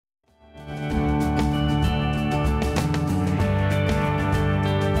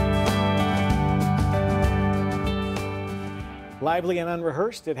Lively and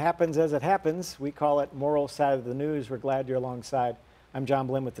unrehearsed, it happens as it happens. We call it Moral Side of the News. We're glad you're alongside. I'm John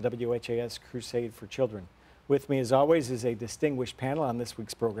Blim with the WHAS Crusade for Children. With me, as always, is a distinguished panel on this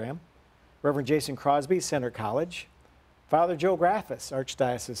week's program. Reverend Jason Crosby, Center College. Father Joe Graffis,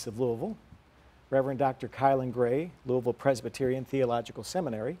 Archdiocese of Louisville. Reverend Dr. Kilen Gray, Louisville Presbyterian Theological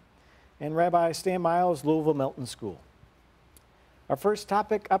Seminary. And Rabbi Stan Miles, Louisville Melton School. Our first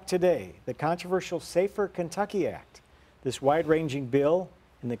topic up today, the controversial Safer Kentucky Act. This wide-ranging bill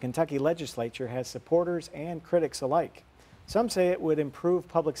in the Kentucky legislature has supporters and critics alike. Some say it would improve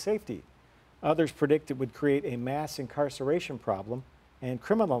public safety. Others predict it would create a mass incarceration problem and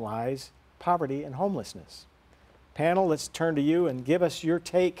criminalize poverty and homelessness. Panel, let's turn to you and give us your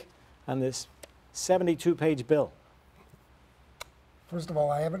take on this 72-page bill. First of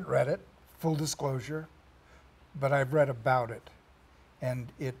all, I haven't read it, full disclosure, but I've read about it. And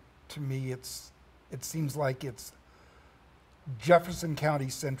to me, it seems like it's Jefferson County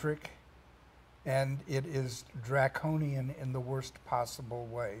centric, and it is draconian in the worst possible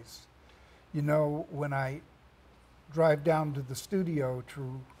ways. You know, when I drive down to the studio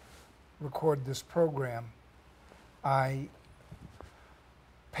to record this program, I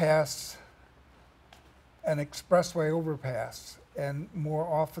pass an expressway overpass, and more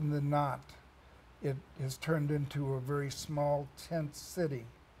often than not, it has turned into a very small, tense city.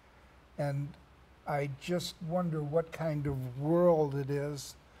 And I just wonder what kind of world it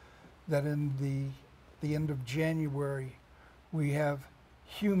is that in the end of January we have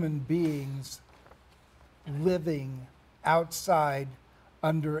human beings living outside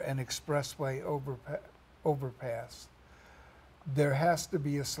under an expressway overpass. There has to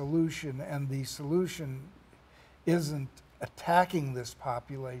be a solution, and the solution isn't attacking this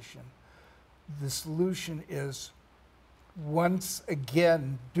population. The solution is once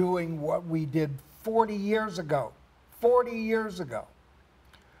again doing what we did 40 years ago,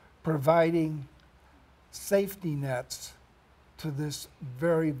 providing safety nets to this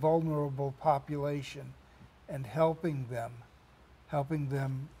very vulnerable population and helping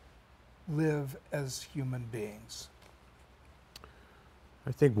them live as human beings.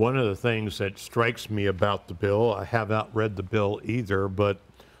 I think one of the things that strikes me about the bill, I have not read the bill either, but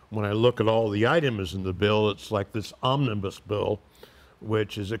when I look at all the items in the bill, it's like this omnibus bill,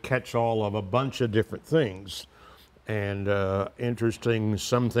 which is a catch-all of a bunch of different things. And interesting,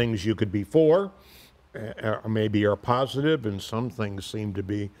 some things you could be for, or maybe are positive, and some things seem to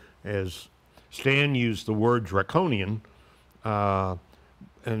be, as Stan used the word, draconian. And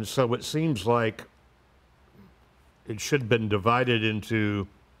so it seems like it should have been divided into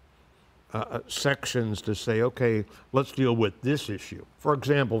sections to say, okay, let's deal with this issue. For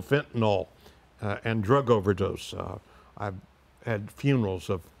example, fentanyl and drug overdose. I've had funerals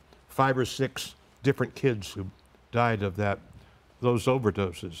of 5 or 6 different kids who died of those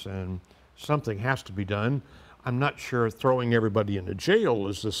overdoses, and something has to be done. I'm not sure throwing everybody into jail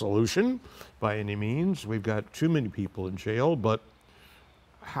is the solution by any means. We've got too many people in jail, but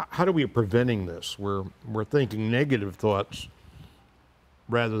how do we preventing this? We're thinking negative thoughts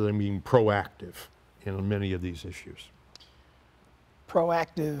rather than being proactive in many of these issues.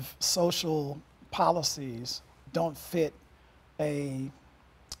 Proactive social policies don't fit a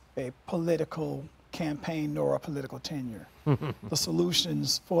political campaign nor a political tenure. The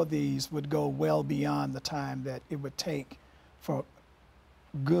solutions for these would go well beyond the time that it would take for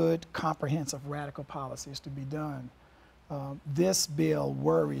good, comprehensive, radical policies to be done. This bill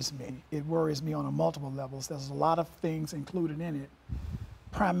worries me. It worries me on multiple levels. There's a lot of things included in it.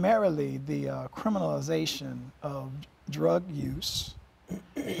 Primarily the criminalization of drug use,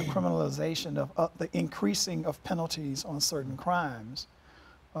 the criminalization of the increasing of penalties on certain crimes.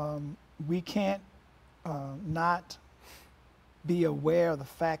 We can't not be aware of the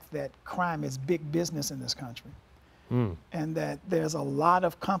fact that crime is big business in this country, and that there's a lot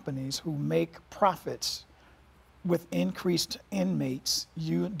of companies who make profits with increased inmates,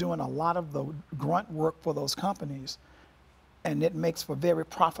 you doing a lot of the grunt work for those companies, and it makes for very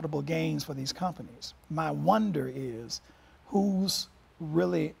profitable gains for these companies. My wonder is who's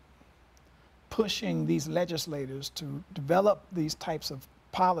really pushing these legislators to develop these types of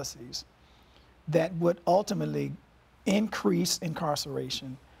policies that would ultimately increase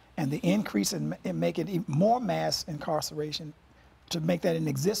incarceration, and the increase in make it even more mass incarceration, to make that in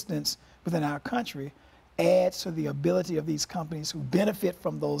existence within our country, adds to the ability of these companies who benefit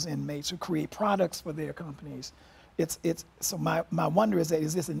from those inmates, who create products for their companies. So my wonder is that,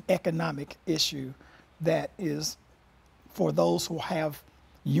 is this an economic issue that is for those who have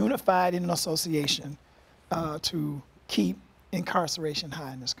unified in an association to keep incarceration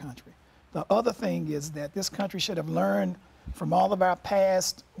high in this country? The other thing is that this country should have learned from all of our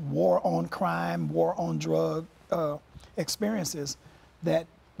past war on crime, war on drug experiences, that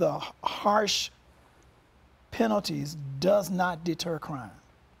the harsh penalties does not deter crime.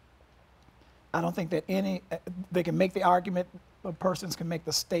 I don't think that they can make the argument, persons can make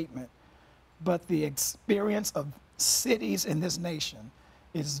the statement, but the experience of cities in this nation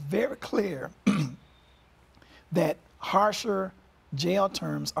is very clear that harsher jail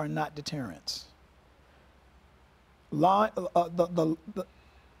terms are not deterrents.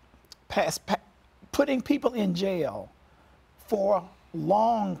 Putting people in jail for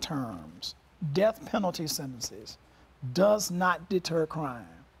long terms, death penalty sentences, does not deter crime.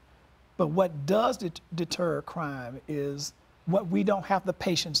 But what does deter crime is what we don't have the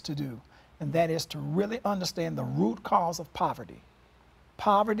patience to do, and that is to really understand the root cause of poverty.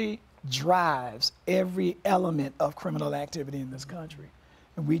 Poverty drives every element of criminal activity in this country.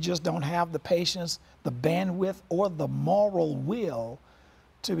 And we just don't have the patience, the bandwidth, or the moral will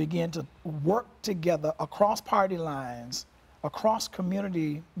to begin to work together across party lines, across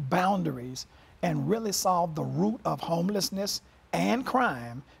community boundaries, and really solve the root of homelessness and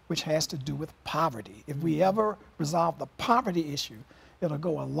crime, which has to do with poverty. If we ever resolve the poverty issue, it'll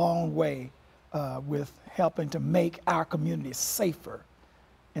go a long way with helping to make our communities safer,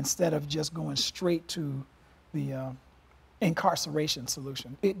 instead of just going straight to the incarceration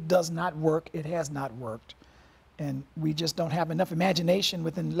solution. It does not work. It has not worked. And we just don't have enough imagination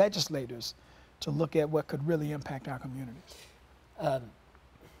within legislators to look at what could really impact our communities.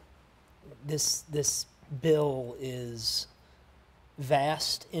 This bill is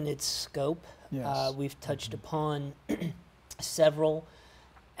vast in its scope. Yes. We've touched upon several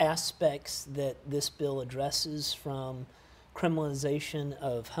aspects that this bill addresses, from criminalization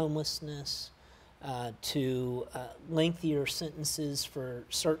of homelessness to lengthier sentences for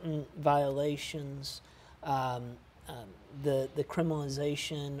certain violations, the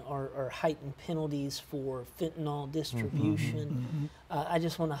criminalization or heightened penalties for fentanyl distribution. I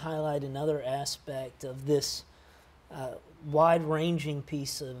just want to highlight another aspect of this wide-ranging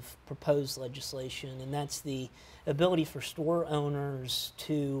piece of proposed legislation, and that's the ability for store owners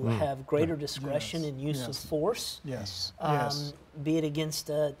to have greater discretion in use of force, be it against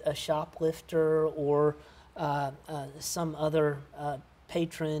a shoplifter or some other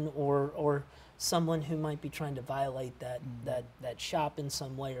patron or someone who might be trying to violate that shop in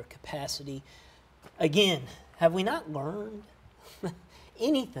some way or capacity. Again, have we not learned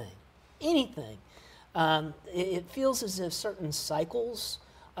anything? It feels as if certain cycles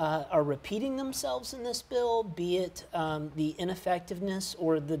are repeating themselves in this bill, be it the ineffectiveness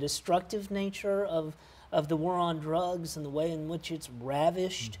or the destructive nature of the war on drugs and the way in which it's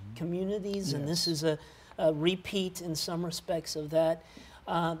ravished communities, and this is a repeat in some respects of that.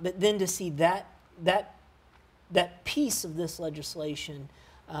 But then to see that piece of this legislation,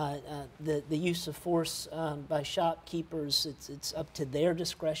 the use of force by shopkeepers, it's up to their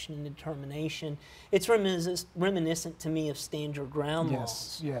discretion and determination. It's reminiscent to me of stand your ground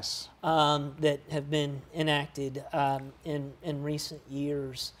laws that have been enacted in recent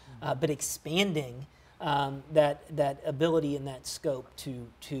years, but expanding that ability and that scope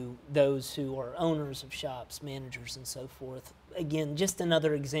to those who are owners of shops, managers, and so forth. Again, just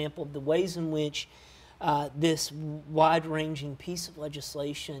another example of the ways in which this wide-ranging piece of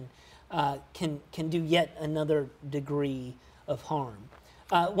legislation can do yet another degree of harm.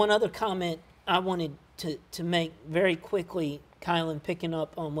 One other comment I wanted to make very quickly, Kilen, picking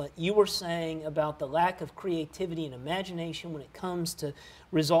up on what you were saying about the lack of creativity and imagination when it comes to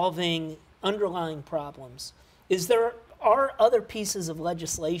resolving underlying problems, is there are other pieces of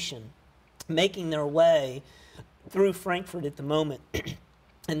legislation making their way through Frankfurt at the moment,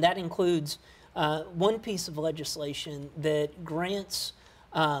 and that includes one piece of legislation that grants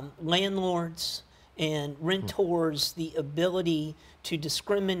landlords and renters the ability to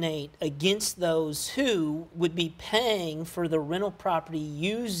discriminate against those who would be paying for the rental property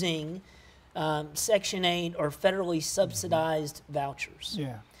using Section 8 or federally subsidized vouchers.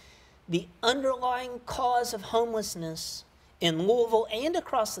 The underlying cause of homelessness in Louisville and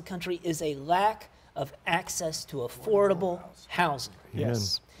across the country is a lack of access to affordable housing.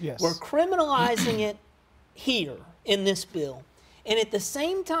 Yes. We're criminalizing it here in this bill. And at the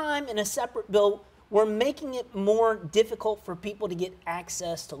same time, in a separate bill, we're making it more difficult for people to get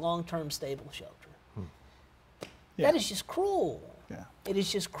access to long-term stable shelter. That is just cruel. It is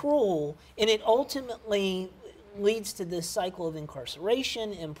just cruel. And it ultimately leads to this cycle of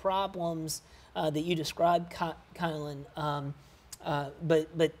incarceration and problems that you described, Kilen.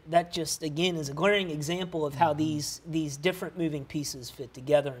 But that just, again, is a glaring example of how these different moving pieces fit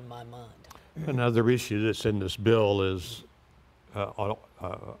together in my mind. Another issue that's in this bill is a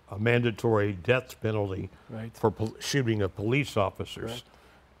mandatory death penalty Right. for shooting of police officers.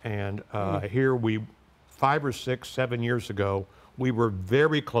 Correct. And here 5 or 6, 7 years ago, we were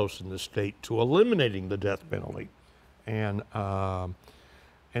very close in the state to eliminating the death penalty. And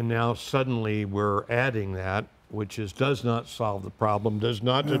now suddenly we're adding that, which does not solve the problem, does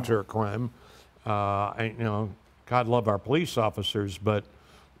not deter crime. God love our police officers, but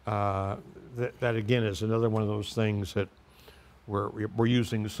that again is another one of those things that we're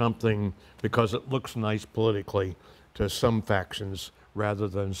using something because it looks nice politically to some factions rather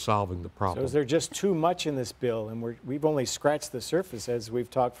than solving the problem. So is there just too much in this bill? And we've only scratched the surface as we've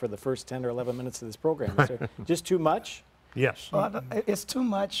talked for the first 10 or 11 minutes of this program. Is there just too much? Yes. Well, it's too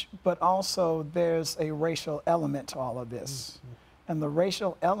much, but also there's a racial element to all of this. And the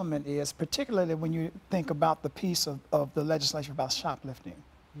racial element is, particularly when you think about the piece of the legislation about shoplifting,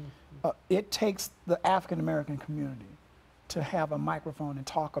 it takes the African American community to have a microphone and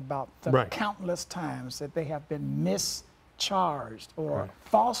talk about the countless times that they have been mischarged or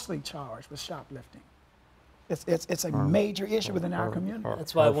falsely charged with shoplifting. It's a major issue within our community.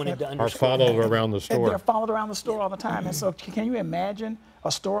 That's why I wanted to underscore. Are followed around the And store. they're followed around the store all the time. And so can you imagine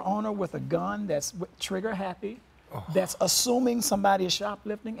a store owner with a gun that's trigger happy, that's assuming somebody is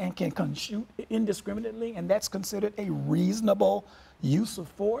shoplifting and can shoot indiscriminately, and that's considered a reasonable use of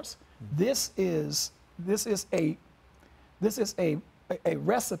force? This is a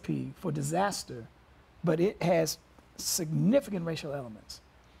recipe for disaster, but it has significant racial elements.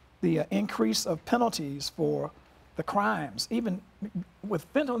 The increase of penalties for the crimes, even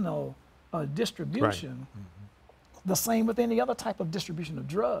with fentanyl distribution, the same with any other type of distribution of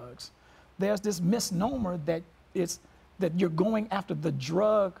drugs. There's this misnomer that you're going after the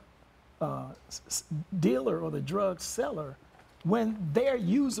drug dealer or the drug seller when they're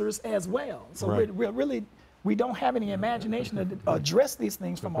users as well. So we don't have any imagination to address these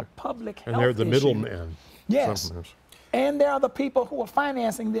things from a public health And they're the issue. middlemen. Yes. Sometimes. And there are the people who are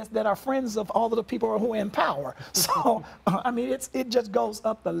financing this that are friends of all of the people who are in power. So, I mean, it just goes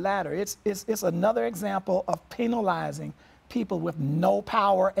up the ladder. It's another example of penalizing people with no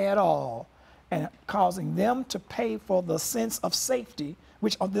power at all and causing them to pay for the sense of safety,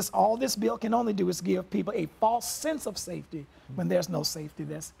 which all this bill can only do is give people a false sense of safety when there's no safety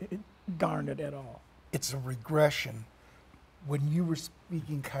that's garnered at all. It's a regression. When you were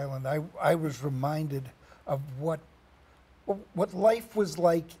speaking, Kilen, I was reminded of what life was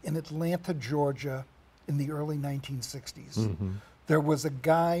like in Atlanta, Georgia in the early 1960s. There was a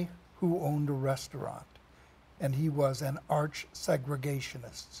guy who owned a restaurant, and he was an arch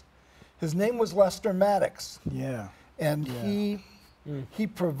segregationist. His name was Lester Maddox. Yeah. And he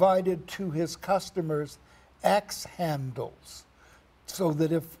provided to his customers axe handles so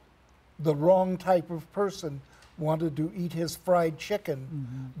that if the wrong type of person wanted to eat his fried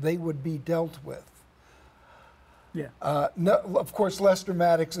chicken, they would be dealt with. Yeah. No, of course, Lester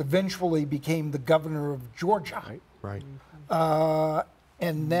Maddox eventually became the governor of Georgia. Right.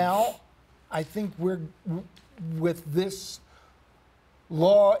 And now I think with this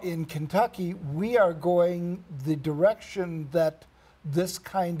law in Kentucky, we are going the direction that this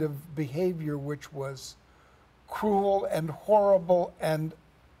kind of behavior, which was cruel and horrible and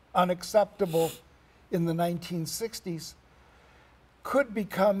unacceptable in the 1960s, could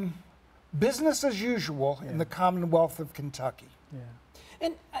become business as usual in the Commonwealth of Kentucky. Yeah.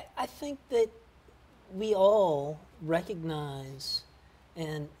 And I think that we all recognize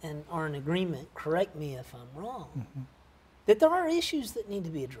and are in agreement, correct me if I'm wrong, that there are issues that need to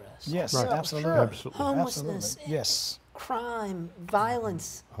be addressed. Yes, Right. absolutely. Absolutely. Homelessness, Absolutely. Yes. crime,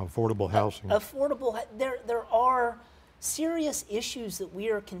 violence, Affordable housing. there are serious issues that we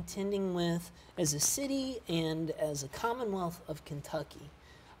are contending with as a city and as a Commonwealth of Kentucky.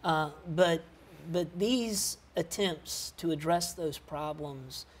 But these attempts to address those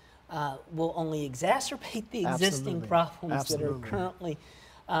problems will only exacerbate the existing Absolutely. problems Absolutely. that are currently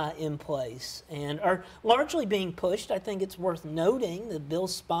in place and are largely being pushed. I think it's worth noting the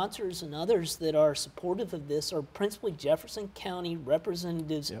bill's sponsors and others that are supportive of this are principally Jefferson County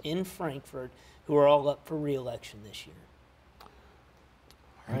representatives in Frankfort who are all up for re-election this year.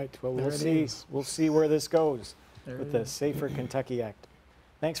 All right, well, There we'll it see. is. We'll see where this goes There with it the is. Safer Kentucky Act.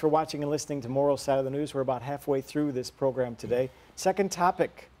 Thanks for watching and listening to Moral Side of the News. We're about halfway through this program today. Second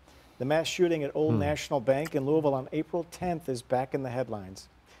topic, the mass shooting at Old National Bank in Louisville on April 10th is back in the headlines.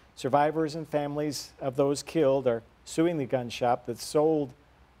 Survivors and families of those killed are suing the gun shop that sold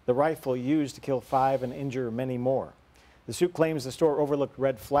the rifle used to kill 5 and injure many more. The suit claims the store overlooked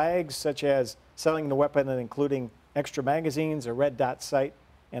red flags, such as selling the weapon and including extra magazines, a red dot sight,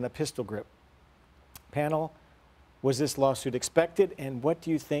 and a pistol grip. Panel, Was this lawsuit expected, and what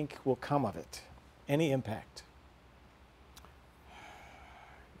do you think will come of it? Any impact?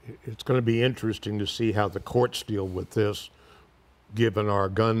 It's going to be interesting to see how the courts deal with this, given our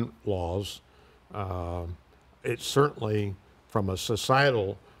gun laws. It's certainly, from a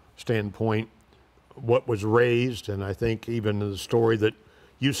societal standpoint, what was raised, and I think even the story that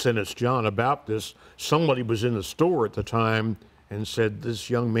you sent us, John, about this, somebody was in the store at the time and said, this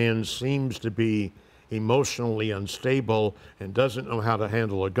young man seems to be emotionally unstable and doesn't know how to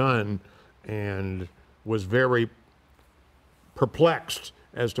handle a gun, and was very perplexed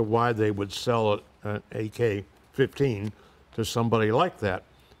as to why they would sell an AK-15 to somebody like that,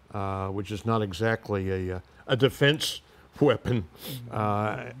 which is not exactly a defense weapon.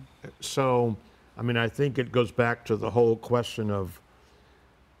 So, I mean, I think it goes back to the whole question of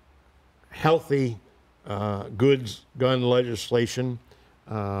healthy goods gun legislation,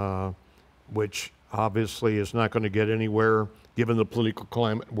 which obviously is not going to get anywhere given the political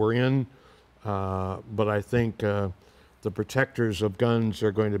climate we're in. But I think the protectors of guns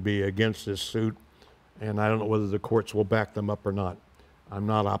are going to be against this suit, and I don't know whether the courts will back them up or not. I'm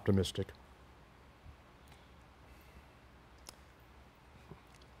not optimistic.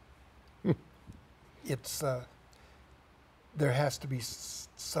 It's there has to be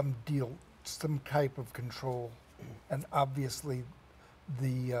some type of control, and obviously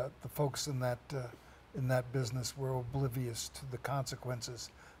the folks in that business were oblivious to the consequences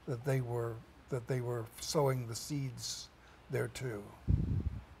that they were sowing the seeds there too.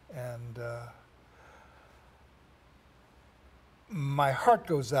 And my heart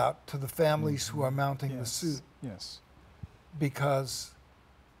goes out to the families who are mounting the suit. Yes. Because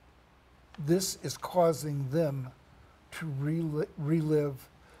this is causing them to relive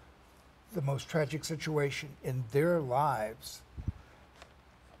the most tragic situation in their lives.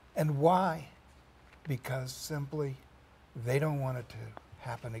 And why? Because simply they don't want it to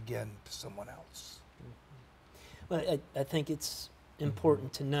happen again to someone else. Well, I think it's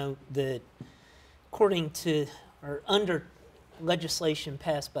important to note that according to, or under legislation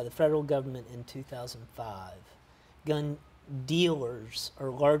passed by the federal government in 2005, gun dealers are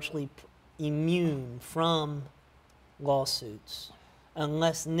largely immune from lawsuits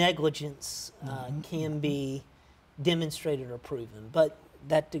unless negligence can be demonstrated or proven. But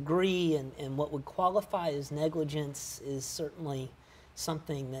that degree and what would qualify as negligence is certainly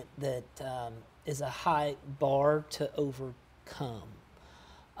something that is a high bar to overcome.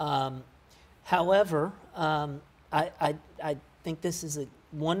 However, I think this is a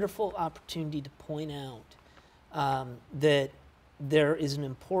wonderful opportunity to point out that there is an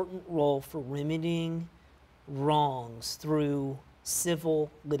important role for remedying wrongs through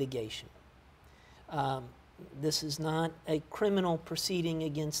civil litigation. This is not a criminal proceeding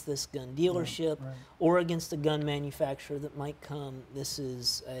against this gun dealership or against a gun manufacturer that might come. This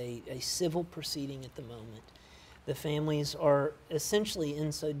is a civil proceeding at the moment. The families are essentially,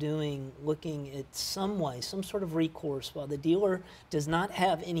 in so doing, looking at some way, some sort of recourse, while the dealer does not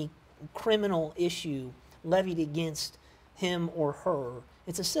have any criminal issue levied against him or her.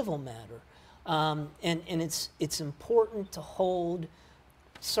 It's a civil matter. And it's important to hold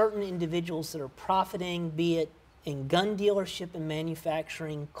certain individuals that are profiting, be it in gun dealership and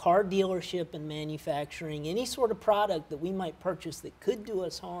manufacturing, car dealership and manufacturing, any sort of product that we might purchase that could do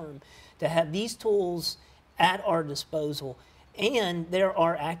us harm, to have these tools at our disposal. And there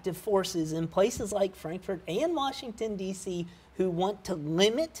are active forces in places like Frankfurt and Washington, D.C. who want to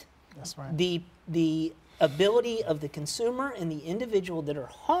limit the ability of the consumer and the individual that are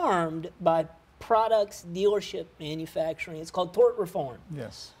harmed by products, dealership, manufacturing. It's called tort reform.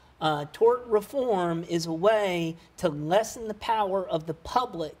 Yes. Tort reform is a way to lessen the power of the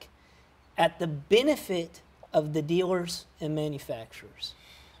public at the benefit of the dealers and manufacturers.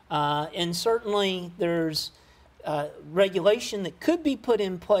 And certainly there's regulation that could be put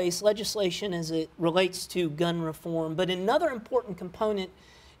in place, legislation as it relates to gun reform. But another important component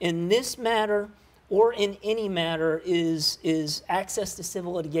in this matter or in any matter is access to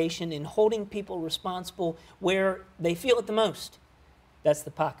civil litigation and holding people responsible where they feel it the most. That's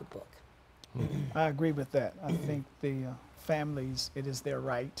the pocketbook. I agree with that. I think the families, it is their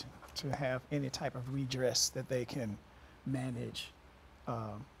right to have any type of redress that they can manage.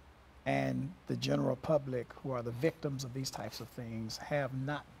 And the general public, who are the victims of these types of things, have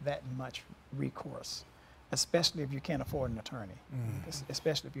not that much recourse, especially if you can't afford an attorney,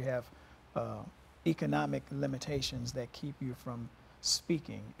 especially if you have economic limitations that keep you from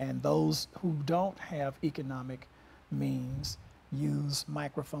speaking. And those who don't have economic means use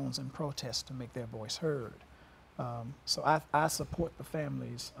microphones and protest to make their voice heard. So I support the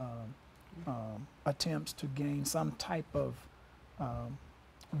families attempts to gain some type of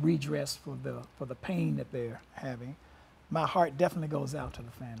redress for the pain that they're having. My heart definitely goes out to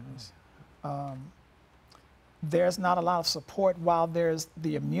the families. There's not a lot of support while there's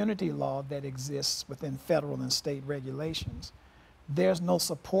the immunity law that exists within federal and state regulations. There's no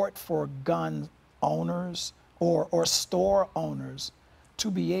support for gun owners or store owners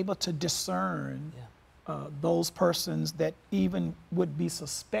to be able to discern those persons that even would be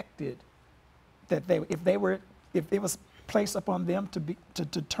suspected that if it was placed upon them to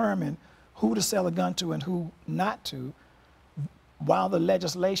determine who to sell a gun to and who not to. While the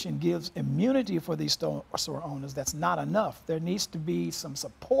legislation gives immunity for these store owners, that's not enough. There needs to be some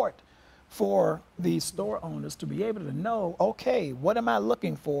support for these store owners to be able to know, okay, what am I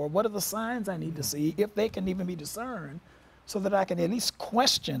looking for? What are the signs I need to see, if they can even be discerned, so that I can at least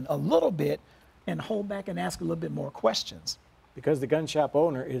question a little bit and hold back and ask a little bit more questions. Because the gun shop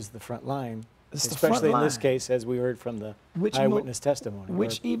owner is the front line, It's the especially front in this line. case, as we heard from the eyewitness testimony.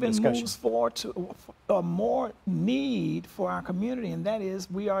 Which or even discussion. moves forward to a more need for our community, and that is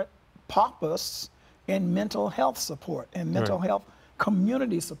we are paupers in mental health support and mental health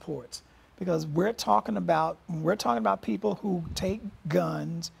community supports, because we're talking about people who take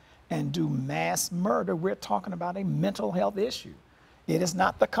guns and do mass murder. We're talking about a mental health issue. It is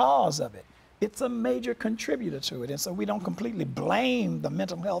not the cause of it. It's a major contributor to it, and so we don't completely blame the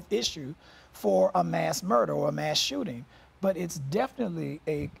mental health issue for a mass murder or a mass shooting, but it's definitely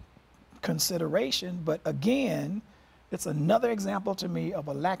a consideration. But again, it's another example to me of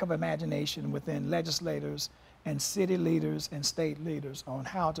a lack of imagination within legislators and city leaders and state leaders on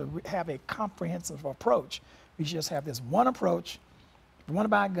how to have a comprehensive approach. We just have this one approach. If you want to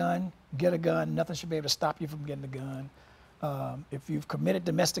buy a gun, get a gun. Nothing should be able to stop you from getting a gun. If you've committed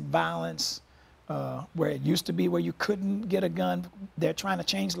domestic violence, where it used to be where you couldn't get a gun, they're trying to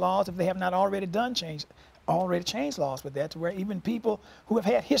change laws if they have not already changed laws with that, to where even people who have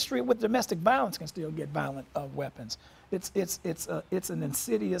had history with domestic violence can still get violent weapons. It's an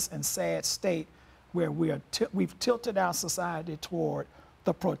insidious and sad state where we've tilted our society toward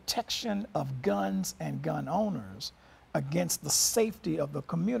the protection of guns and gun owners against the safety of the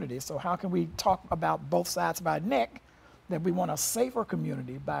community. So how can we talk about both sides of our neck that we want a safer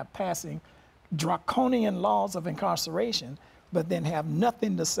community by passing draconian laws of incarceration, but then have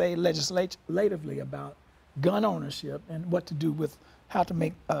nothing to say legislatively about gun ownership and what to do with how to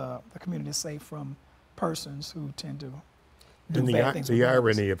make the community safe from persons who tend to do bad things. The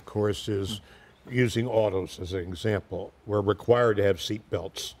irony, of course, is using autos as an example. We're required to have seat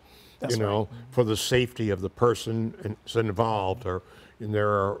belts, for the safety of the person involved, and there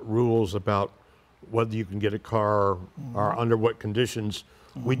are rules about whether you can get a car or under what conditions.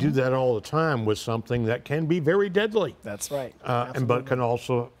 We do that all the time with something that can be very deadly. That's right. But can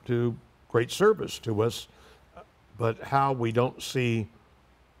also do great service to us. But how we don't see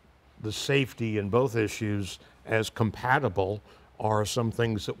the safety in both issues as compatible are some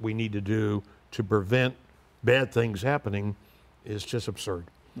things that we need to do to prevent bad things happening is just absurd.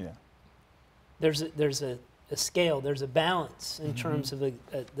 Yeah. There's a scale, there's a balance in terms of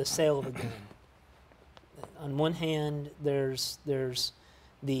the sale of a gun. On one hand, there's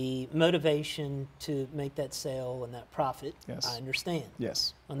the motivation to make that sale and that profit. Yes. I understand.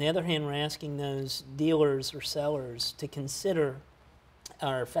 Yes. On the other hand, we're asking those dealers or sellers to consider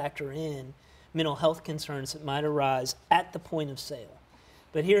or factor in mental health concerns that might arise at the point of sale.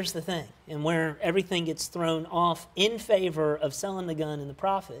 But here's the thing, and where everything gets thrown off in favor of selling the gun and the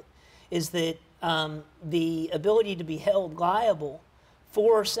profit, is that the ability to be held liable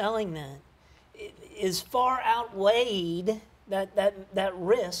for selling that is far outweighed, that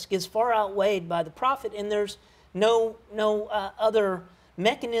risk is far outweighed by the profit, and there's no other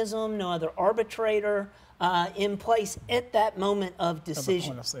mechanism, no other arbitrator in place at that moment of decision. At the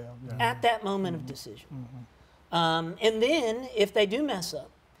point of sale, yeah. At that moment of decision. And then, if they do mess up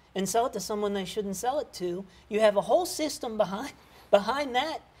and sell it to someone they shouldn't sell it to, you have a whole system behind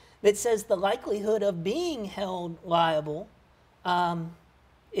that says the likelihood of being held liable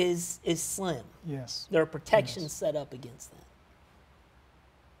is slim. Yes. There are protections set up against that.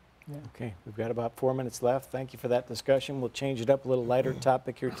 Yeah. Okay, we've got about 4 minutes left. Thank you for that discussion. We'll change it up, a little lighter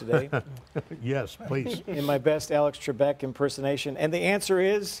topic here today. Yes, please. In my best Alex Trebek impersonation. And the answer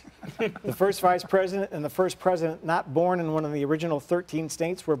is the first vice president and the first president not born in one of the original 13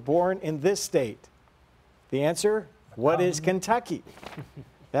 states were born in this state. The answer, what is Kentucky?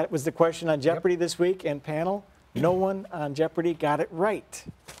 That was the question on Jeopardy this week, and panel, no one on Jeopardy got it right.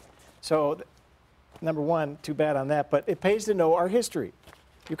 So, number one, too bad on that, but it pays to know our history.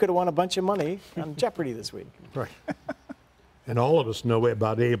 You could have won a bunch of money on Jeopardy this week. Right. And all of us know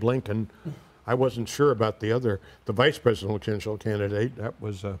about Abe Lincoln. I wasn't sure about the vice presidential candidate. That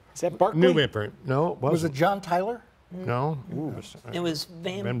was a Is that Barkley? new imprint. No, it wasn't. Was it John Tyler? No. It was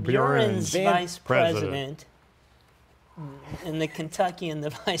Van Buren's Buren's vice president. And the Kentucky and the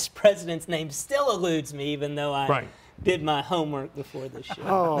vice president's name still eludes me, even though I did my homework before the show.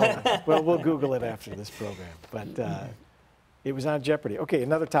 Oh, well, we'll Google it after this program. But it was on Jeopardy. Okay,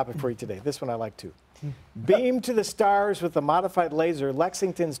 another topic for you today. This one I like too. Beamed to the stars with a modified laser,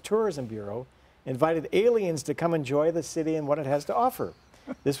 Lexington's Tourism Bureau invited aliens to come enjoy the city and what it has to offer.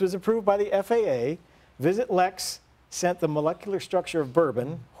 This was approved by the FAA. Visit Lex sent the molecular structure of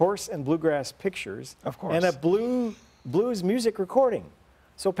bourbon, horse and bluegrass pictures, Of course. and a blues music recording.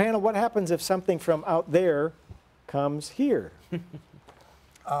 So, panel, what happens if something from out there comes here?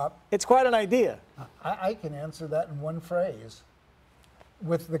 It's quite an idea. I can answer that in one phrase.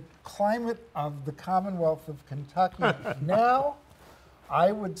 With the climate of the Commonwealth of Kentucky now,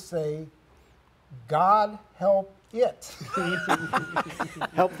 I would say, God help it.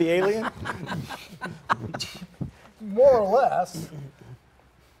 Help the alien? More or less.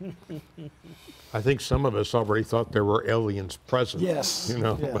 I think some of us already thought there were aliens present. Yes. You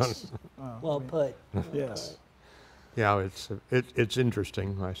know. Yes. Well put. Yes. Yeah, it's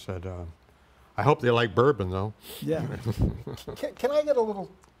interesting. I said, I hope they like bourbon though. Yeah. Can I get a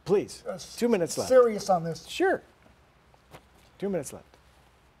little Please. 2 minutes left. serious on this? Sure. 2 minutes left.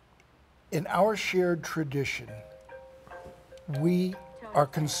 In our shared tradition, we are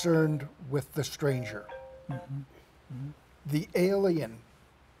concerned with the stranger. The alien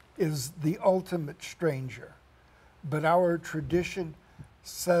is the ultimate stranger. But our tradition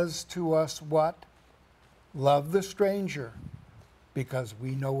says to us what? Love the stranger, because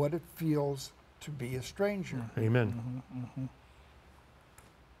we know what it feels to be a stranger. Amen.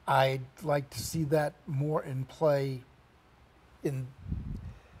 I'd like to see that more in play in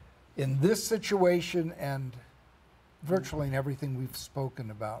this situation and virtually in everything we've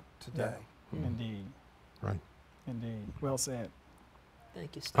spoken about today. Indeed. Right. Indeed. Well said.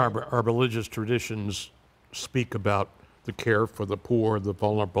 Thank you, Stan. Our religious traditions speak about the care for the poor, the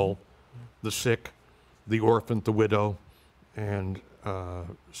vulnerable, the sick, the orphan, the widow, and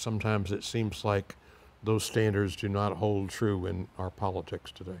sometimes it seems like those standards do not hold true in our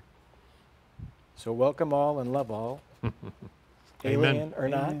politics today. So welcome all and love all. Amen. Alien or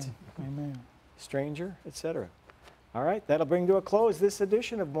not, Amen. Amen. stranger, etc. All right, that'll bring to a close this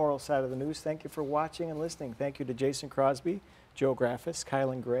edition of Moral Side of the News. Thank you for watching and listening. Thank you to Jason Crosby, Joe Graffis,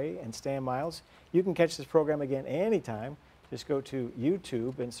 Kilen Gray, and Stan Miles. You can catch this program again anytime. Just go to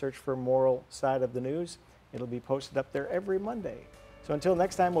YouTube and search for Moral Side of the News. It'll be posted up there every Monday. So until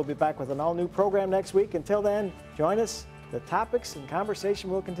next time, we'll be back with an all-new program next week. Until then, join us. The topics and conversation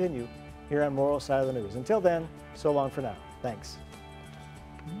will continue here on Moral Side of the News. Until then, so long for now. Thanks.